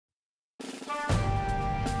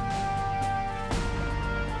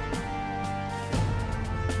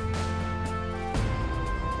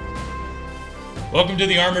Welcome to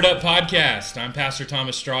the Armored Up Podcast. I'm Pastor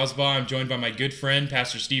Thomas Strasbaugh. I'm joined by my good friend,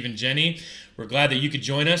 Pastor Stephen Jenny. We're glad that you could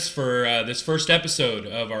join us for this first episode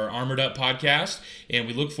of our Armored Up Podcast, and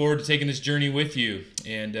we look forward to taking this journey with you.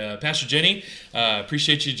 And Pastor Jenny,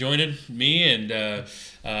 appreciate you joining me and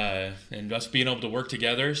us being able to work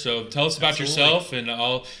together. So tell us about yourself, and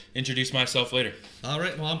I'll introduce myself later. All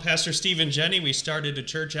right. Well, I'm Pastor Stephen Jenny. We started a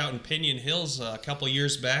church out in Pinion Hills a couple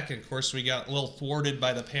years back. And of course, we got a little thwarted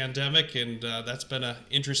by the pandemic, and that's been an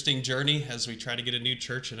interesting journey as we try to get a new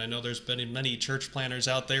church. And I know there's been many church planners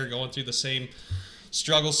out there going through the same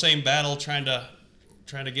struggle, same battle, trying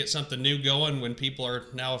to get something new going when people are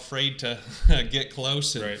now afraid to get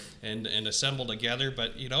close and assemble together.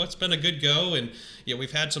 But, it's been a good go, and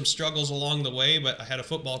we've had some struggles along the way, but I had a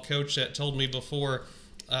football coach that told me before,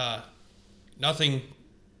 nothing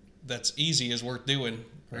that's easy is worth doing,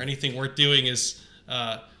 or anything worth doing is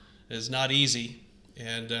not easy.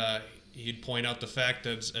 And he'd point out the fact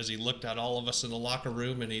that as he looked at all of us in the locker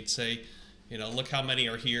room, and he'd say, look how many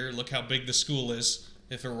are here, look how big the school is.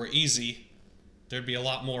 If it were easy, there'd be a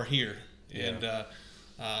lot more here. Yeah.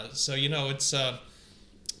 And so it's and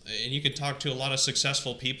you can talk to a lot of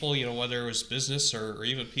successful people, whether it was business or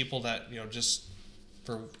even people that just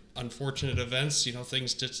for unfortunate events,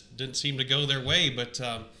 things just didn't seem to go their way, but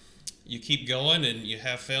you keep going and you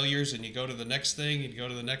have failures and you go to the next thing and you go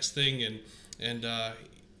to the next thing, and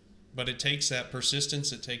but it takes that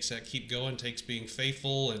persistence, it takes that keep going, it takes being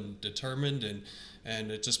faithful and determined,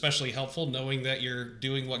 and it's especially helpful knowing that you're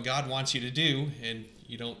doing what God wants you to do, and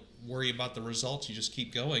you don't worry about the results, you just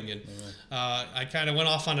keep going. And I kind of went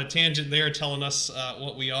off on a tangent there telling us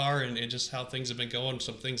what we are and just how things have been going,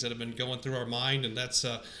 some things that have been going through our mind, and that's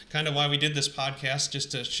kind of why we did this podcast,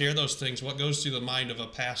 just to share those things, what goes through the mind of a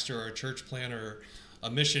pastor or a church planner or a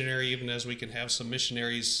missionary, even as we can have some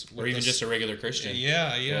missionaries with or even us. Just a regular Christian.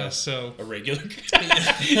 Yeah. So a regular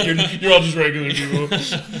you're all just regular people.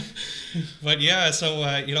 But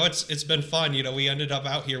it's been fun. We ended up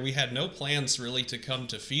out here. We had no plans really to come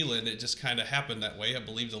to Phelan. It just kind of happened that way. I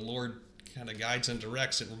believe the Lord kind of guides and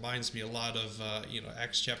directs. It reminds me a lot of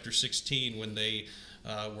Acts chapter 16 when they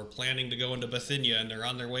were planning to go into Bithynia, and they're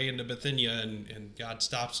on their way into Bithynia, and God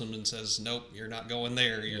stops them and says, nope, you're not going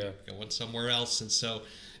there. You're going somewhere else. And so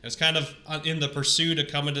it was kind of in the pursuit of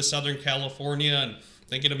coming to Southern California and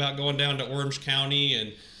thinking about going down to Orange County,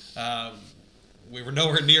 and we were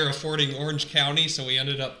nowhere near affording Orange County, so we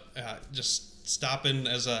ended up just stopping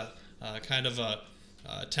as a kind of a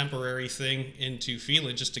temporary thing into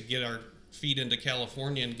Phelan just to get our feet into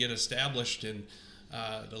California and get established. And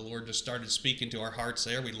the Lord just started speaking to our hearts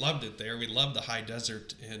there. We loved it there. We loved the high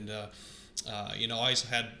desert. And, I always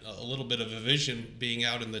had a little bit of a vision being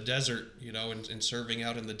out in the desert, and serving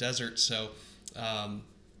out in the desert. So I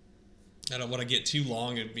don't want to get too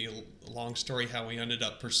long. It'd be a long story how we ended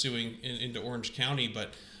up pursuing into Orange County.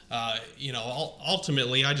 But,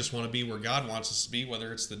 ultimately, I just want to be where God wants us to be,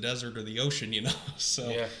 whether it's the desert or the ocean,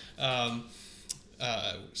 So,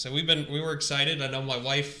 so we were excited. I know my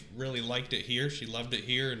wife really liked it here. She loved it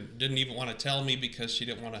here and didn't even want to tell me because she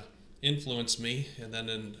didn't want to influence me. And then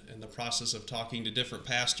in the process of talking to different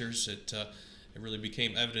pastors, it really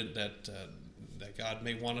became evident that God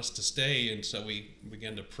may want us to stay. And so we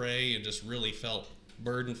began to pray and just really felt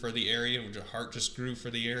burdened for the area. Our heart just grew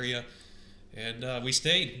for the area, and we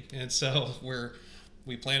stayed. And so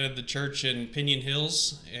we planted the church in Pinion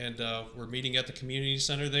Hills, and we're meeting at the community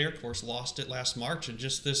center there. Of course, lost it last March, and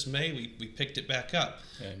just this May we picked it back up.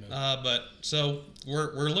 But so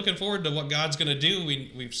we're looking forward to what God's going to do.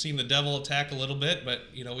 We've seen the devil attack a little bit, but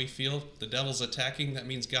we feel the devil's attacking. That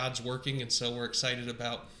means God's working, and so we're excited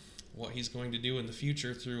about what He's going to do in the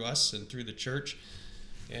future through us and through the church.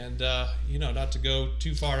 And not to go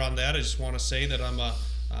too far on that, I just want to say that I'm a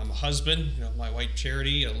husband. My wife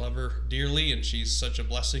Charity, I love her dearly, and she's such a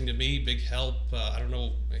blessing to me, big help. I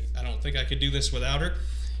don't think I could do this without her.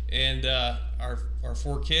 And our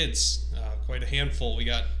 4 kids, quite a handful. We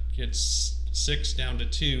got kids 6 down to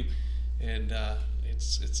 2, and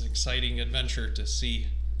it's an exciting adventure to see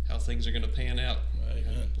how things are going to pan out. Right.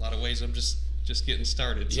 In a lot of ways, I'm just getting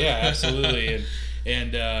started. So. Yeah, absolutely.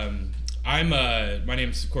 and my name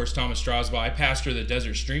is, of course, Thomas Strasbaugh. I pastor the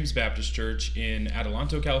Desert Streams Baptist Church in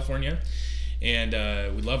Adelanto, California, and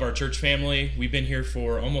we love our church family. We've been here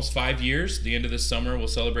for almost 5 years. The end of this summer, we'll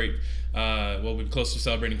celebrate, we'll be close to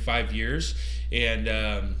celebrating 5 years,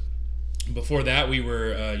 and before that, we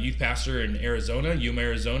were a youth pastor in Arizona, Yuma,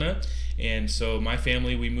 Arizona, And so my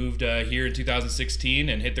family, we moved here in 2016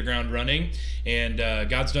 and hit the ground running. And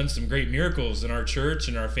God's done some great miracles in our church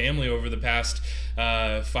and our family over the past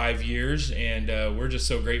 5 years. And we're just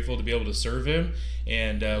so grateful to be able to serve Him.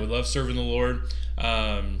 And we love serving the Lord.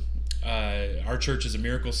 Our church is a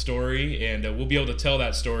miracle story, and we'll be able to tell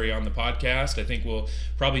that story on the podcast. I think we'll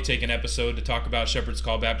probably take an episode to talk about Shepherd's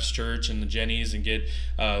Call Baptist Church and the Jennies and get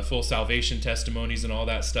full salvation testimonies and all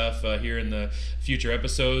that stuff here in the future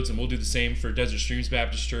episodes. And we'll do the same for Desert Streams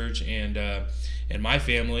Baptist Church and my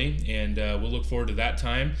family, and we'll look forward to that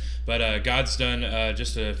time. But God's done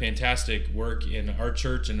just a fantastic work in our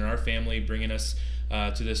church and in our family, bringing us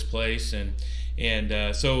to this place.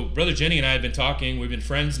 And so Brother Jenny and I have been talking. We've been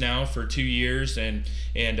friends now for 2 years, and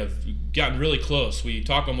have gotten really close. We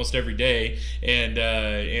talk almost every day, and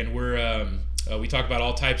we talk about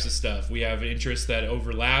all types of stuff. We have interests that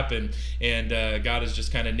overlap, and God has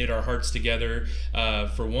just kind of knit our hearts together.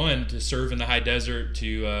 For one, to serve in the high desert,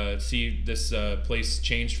 to see this place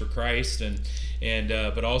changed for Christ,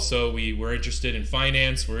 but also we're interested in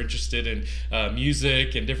finance. We're interested in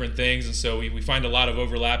music and different things, and so we find a lot of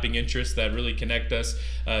overlapping interests that really connect us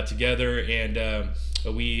together. And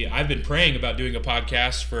I've been praying about doing a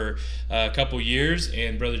podcast for a couple years,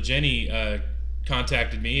 and Brother Jenny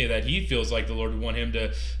contacted me that he feels like the Lord would want him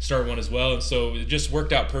to start one as well, and so it just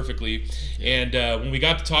worked out perfectly. And when we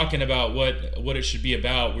got to talking about what it should be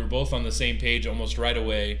about, we were both on the same page almost right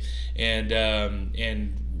away, and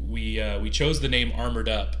we chose the name Armored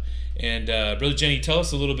Up. And Brother Jenny, tell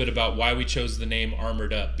us a little bit about why we chose the name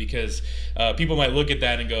Armored Up, because people might look at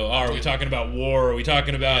that and go, "Oh, are we talking about war? Are we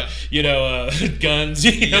talking about guns?"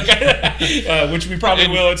 Which we probably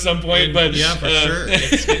will at some point. But yeah, for sure.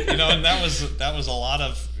 And that was a lot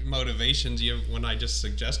of motivations. When I just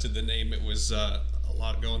suggested the name, it was a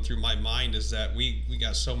lot going through my mind. Is that we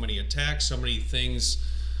got so many attacks, so many things,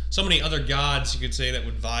 so many other gods, you could say, that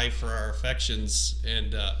would vie for our affections,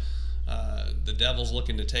 and the devil's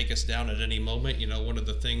looking to take us down at any moment. One of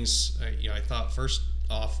the things I thought first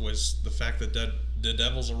off was the fact that the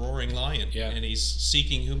devil's a roaring lion, and he's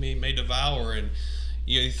seeking whom he may devour. And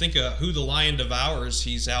you think of who the lion devours,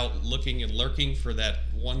 he's out looking and lurking for that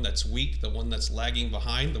one that's weak, the one that's lagging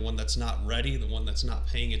behind, the one that's not ready, the one that's not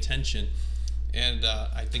paying attention. And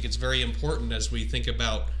I think it's very important as we think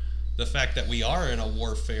about the fact that we are in a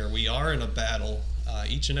warfare, we are in a battle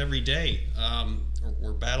each and every day.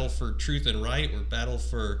 We're battle for truth and right. We're battle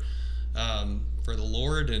for the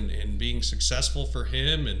Lord and being successful for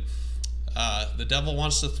Him. And the devil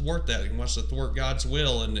wants to thwart that. He wants to thwart God's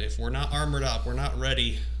will. And if we're not armored up, we're not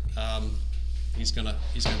ready, he's gonna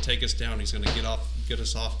take us down. He's gonna get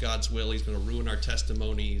us off God's will. He's gonna ruin our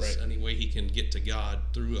testimonies any way he can get to God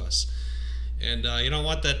through us. And I don't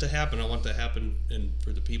want that to happen. I want that to happen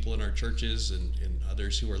for the people in our churches and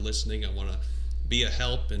others who are listening. I want to be a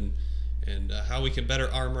help and how we can better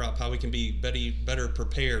armor up, how we can be better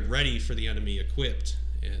prepared, ready for the enemy, equipped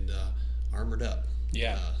and armored up.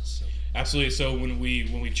 Yeah, absolutely. So when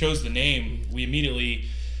we chose the name, we immediately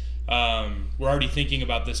we're already thinking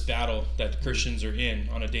about this battle that Christians are in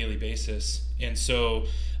on a daily basis, and so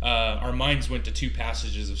our minds went to two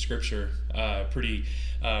passages of Scripture pretty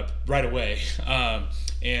right away.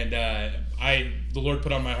 The Lord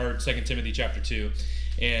put on my heart 2 Timothy chapter 2,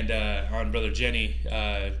 and on Brother Jenny,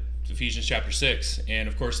 Ephesians chapter 6. And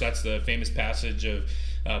of course, that's the famous passage of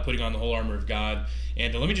putting on the whole armor of God.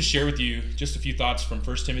 And let me just share with you just a few thoughts from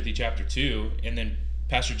 1 Timothy chapter 2, and then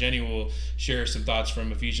Pastor Jenny will share some thoughts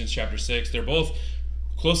from Ephesians chapter 6. They're both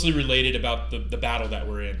closely related about the battle that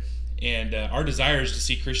we're in. And our desire is to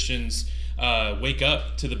see Christians wake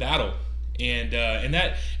up to the battle. And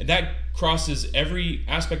that crosses every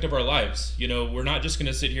aspect of our lives. We're not just going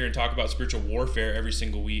to sit here and talk about spiritual warfare every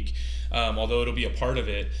single week, although it'll be a part of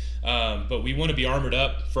it. But we want to be armored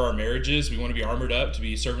up for our marriages. We want to be armored up to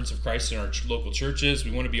be servants of Christ in our local churches.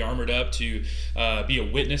 We want to be armored up to be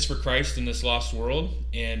a witness for Christ in this lost world.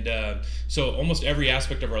 And so almost every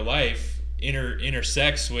aspect of our life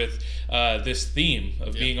intersects with this theme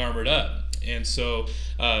of being armored up. And so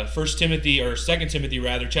 2 Timothy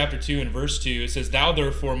chapter 2 and verse 2, it says, "Thou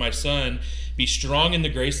therefore, my son, be strong in the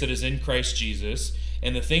grace that is in Christ Jesus,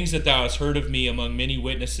 and the things that thou hast heard of me among many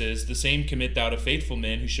witnesses, the same commit thou to faithful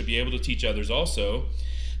men who shall be able to teach others also.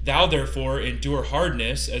 Thou therefore endure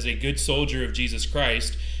hardness as a good soldier of Jesus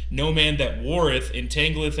Christ. No man that warreth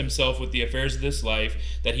entangleth himself with the affairs of this life,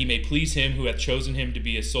 that he may please him who hath chosen him to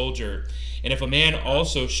be a soldier. And if a man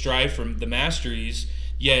also strive for the masteries,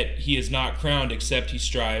 yet he is not crowned except he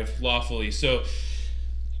strive lawfully." So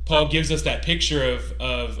Paul gives us that picture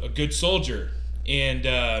of a good soldier. And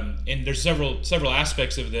there's several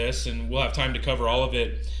aspects of this, and we'll have time to cover all of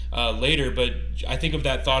it later. But I think of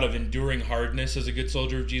that thought of enduring hardness as a good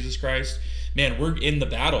soldier of Jesus Christ. Man, we're in the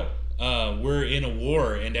battle. We're in a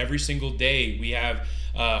war, and every single day we have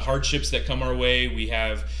hardships that come our way. We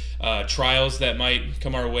have trials that might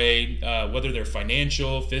come our way, whether they're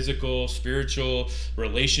financial, physical, spiritual,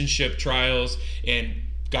 relationship trials. And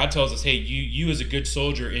God tells us, hey, you as a good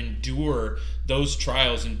soldier, endure those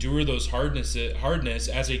trials, endure those hardness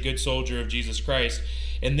as a good soldier of Jesus Christ.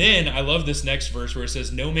 And then I love this next verse where it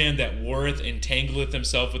says, no man that warreth entangleth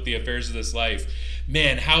himself with the affairs of this life.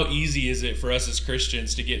 Man, how easy is it for us as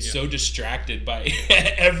Christians to get so distracted by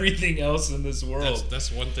everything else in this world?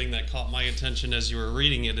 That's one thing that caught my attention as you were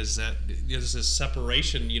reading it, is that there's this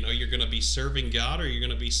separation. You're going to be serving God, or you're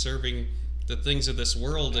going to be serving the things of this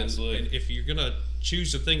world. And if you're going to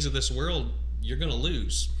choose the things of this world, you're going to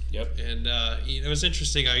lose. Yep. And it was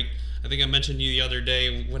interesting. I think I mentioned to you the other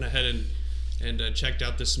day, went ahead and checked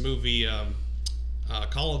out this movie,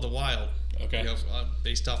 Call of the Wild. Okay.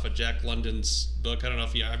 Based off of Jack London's book. I don't know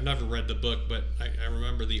if I've never read the book, but I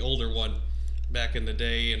remember the older one back in the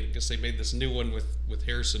day, and I guess they made this new one with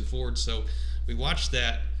Harrison Ford. So we watched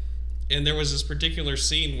that, and there was this particular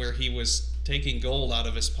scene where he was taking gold out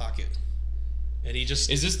of his pocket. And he just...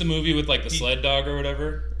 Is this the movie with like the sled dog or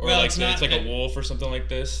whatever? Or well, like it's like a wolf or something like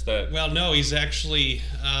this? Well, no, he's actually...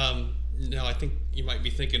 no, I think you might be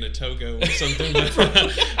thinking of Togo or something. But,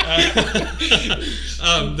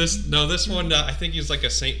 this one, I think he's like a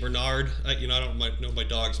Saint Bernard. I don't know my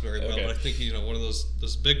dogs very well, but I think he's one of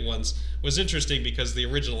those big ones. It was interesting because the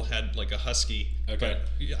original had like a husky. Okay.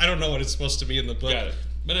 I don't know what it's supposed to be in the book. Got it.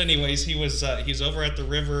 But anyways, he's over at the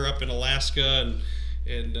river up in Alaska,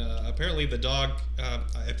 and apparently the dog.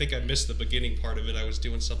 I think I missed the beginning part of it. I was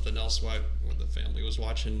doing something else while the family was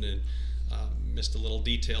watching, and missed a little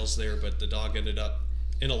details there. But the dog ended up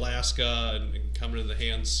in Alaska and coming to the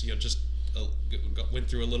hands. Went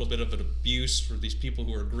through a little bit of an abuse for these people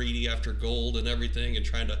who are greedy after gold and everything, and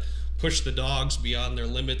trying to push the dogs beyond their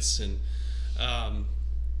limits. And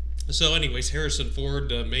so anyways, Harrison Ford,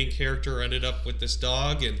 the main character, ended up with this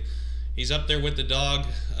dog, and he's up there with the dog.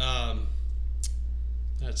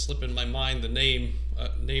 It's slipping my mind the name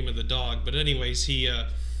of the dog, but anyways, he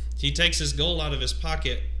takes his gold out of his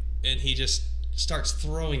pocket, and he just starts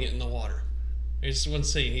throwing it in the water. It's one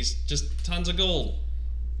scene. He's just tons of gold,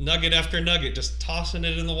 nugget after nugget, just tossing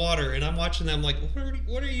it in the water. And I'm watching them like,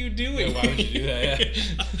 what are you doing? Yeah, why would you do that?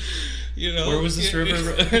 Yeah. Where was this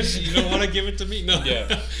river? You don't want to give it to me? No.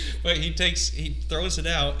 Yeah. But he throws it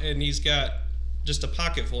out, and he's got just a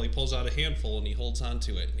pocket full. He pulls out a handful, and he holds on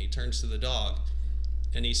to it, and he turns to the dog,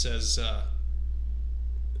 and he says,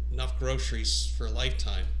 enough groceries for a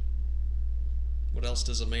lifetime. What else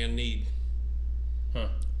does a man need? Huh.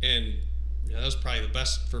 And that was probably the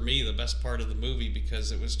best part of the movie,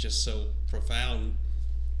 because it was just so profound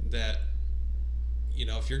that,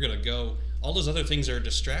 if you're going to go, all those other things are a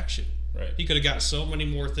distraction. Right. He could have got so many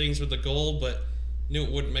more things with the gold, but knew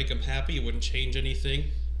it wouldn't make him happy. It wouldn't change anything.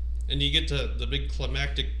 And you get to the big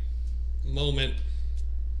climactic moment,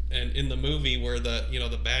 and in the movie where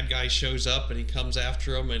the bad guy shows up, and he comes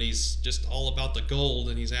after him, and he's just all about the gold,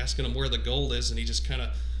 and he's asking him where the gold is, and he just kind of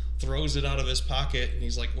throws it out of his pocket, and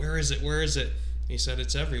he's like, where is it? Where is it? And he said,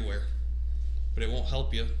 it's everywhere, but it won't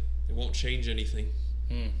help you. It won't change anything.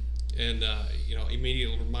 And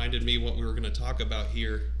immediately reminded me what we were going to talk about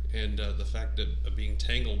here, and the fact of being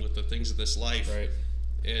tangled with the things of this life. Right.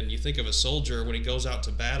 And you think of a soldier, when he goes out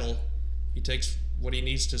to battle, he takes what he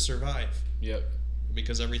needs to survive. Yep.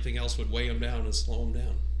 Because everything else would weigh him down and slow him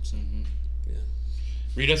down. So, yeah.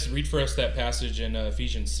 Read for us that passage in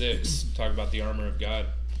Ephesians 6. Talk about the armor of God.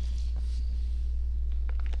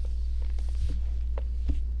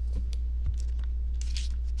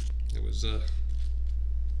 It was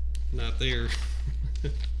not there. A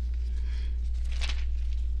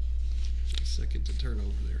second to turn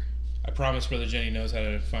over there. I promise Brother Jenny knows how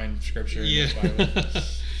to find scripture in the Bible.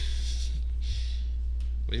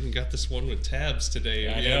 We even got this one with tabs today.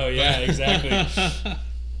 I know, yeah, exactly.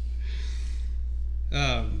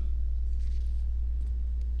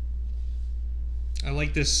 I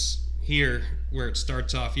like this here where it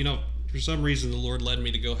starts off. For some reason the Lord led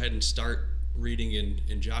me to go ahead and start reading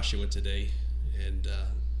in Joshua today, and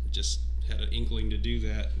just had an inkling to do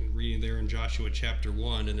that, and reading there in Joshua chapter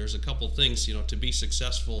 1. And there's a couple things, to be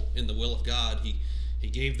successful in the will of God. He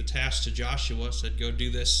gave the task to Joshua, said, go do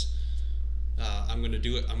this. I'm going to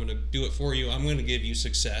do it. I'm going to do it for you. I'm going to give you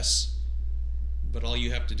success. But all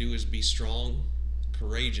you have to do is be strong,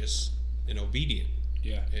 courageous, and obedient.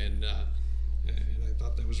 Yeah. And I thought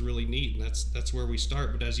thought that was really neat, and that's where we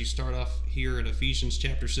start. But as you start off here in Ephesians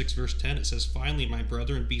chapter 6, verse 10, it says, "Finally, my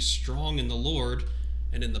brethren, be strong in the Lord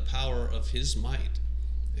and in the power of his might."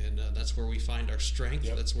 And that's where we find our strength.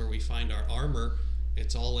 Yep. That's where we find our armor.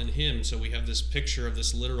 It's all in him. So we have this picture of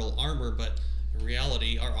this literal armor, but in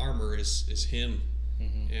reality, our armor is him.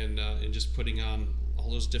 Mm-hmm. And just putting on all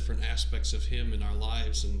those different aspects of him in our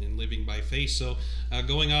lives and living by faith. So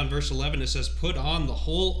going on, verse 11, it says, "Put on the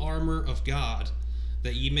whole armor of God,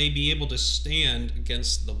 that ye may be able to stand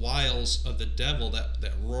against the wiles of the devil,"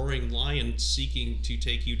 that roaring lion seeking to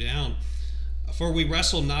take you down. "For we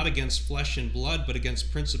wrestle not against flesh and blood, but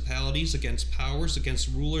against principalities, against powers, against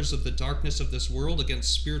rulers of the darkness of this world,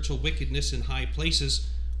 against spiritual wickedness in high places.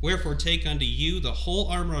 Wherefore take unto you the whole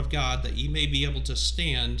armor of God, that ye may be able to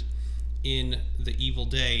stand in the evil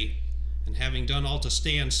day. And having done all to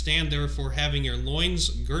stand, stand therefore, having your loins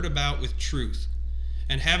girt about with truth,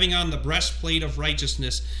 and having on the breastplate of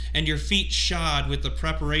righteousness, and your feet shod with the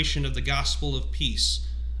preparation of the gospel of peace.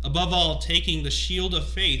 Above all, taking the shield of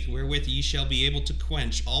faith, wherewith ye shall be able to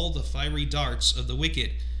quench all the fiery darts of the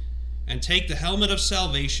wicked. And take the helmet of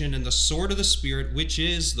salvation and the sword of the Spirit, which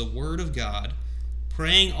is the word of God,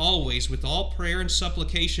 praying always with all prayer and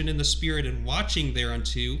supplication in the Spirit, and watching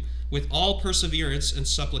thereunto with all perseverance and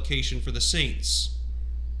supplication for the saints."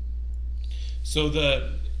 So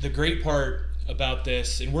the great part about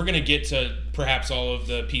this, and we're going to get to perhaps all of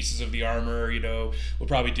the pieces of the armor, we'll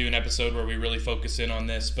probably do an episode where we really focus in on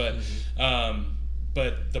this, but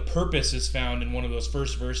but the purpose is found in one of those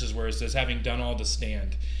first verses where it says, "Having done all to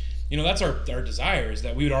stand." That's our desire, is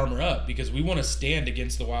that we would armor up, because we want to stand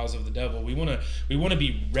against the wiles of the devil. We want to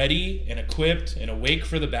be ready and equipped and awake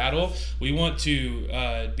for the battle. We want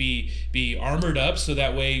to be armored up, so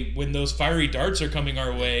that way when those fiery darts are coming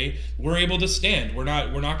our way, we're able to stand. We're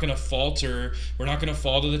not going to falter. We're not going to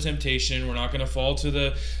fall to the temptation. We're not going to fall to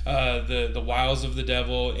the wiles of the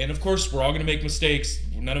devil. And of course, we're all going to make mistakes.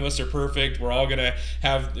 None of us are perfect. We're all going to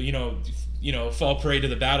have fall prey to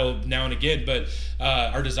the battle now and again, but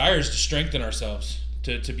our desire is to strengthen ourselves,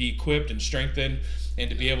 to be equipped and strengthened, and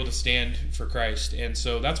to be able to stand for Christ. And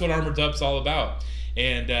so that's what Armored Up's all about.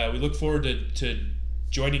 And we look forward to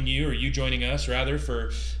joining you, or you joining us rather,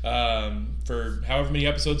 for however many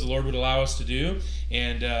episodes the Lord would allow us to do.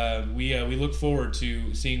 And we look forward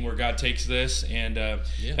to seeing where God takes this. And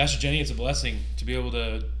Pastor Jenny, it's a blessing to be able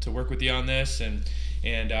to work with you on this,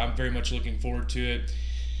 and I'm very much looking forward to it.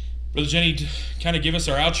 Brother Jenny, kind of give us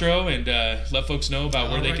our outro and let folks know about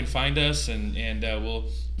where they can find us, and we'll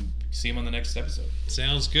see them on the next episode.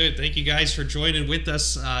 Sounds good. Thank you guys for joining with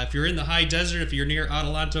us. If you're in the high desert, if you're near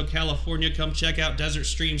Adelanto, California, come check out Desert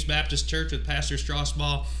Streams Baptist Church with Pastor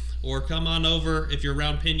Strasbaugh, or come on over. If you're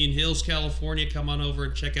around Pinion Hills, California, come on over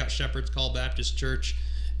and check out Shepherd's Call Baptist Church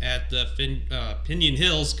at the Pinion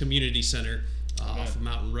Hills Community Center off of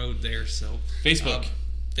Mountain Road there. So Facebook.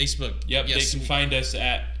 Yep, yes. They can find us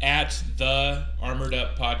at the Armored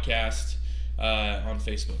Up Podcast on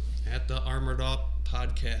Facebook. At the Armored Up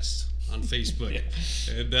Podcast on Facebook.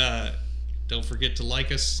 And don't forget to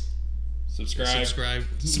like us. Subscribe.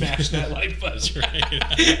 Smash that like button. That's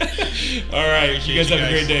right. All right. You guys have a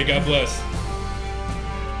great day. God bless.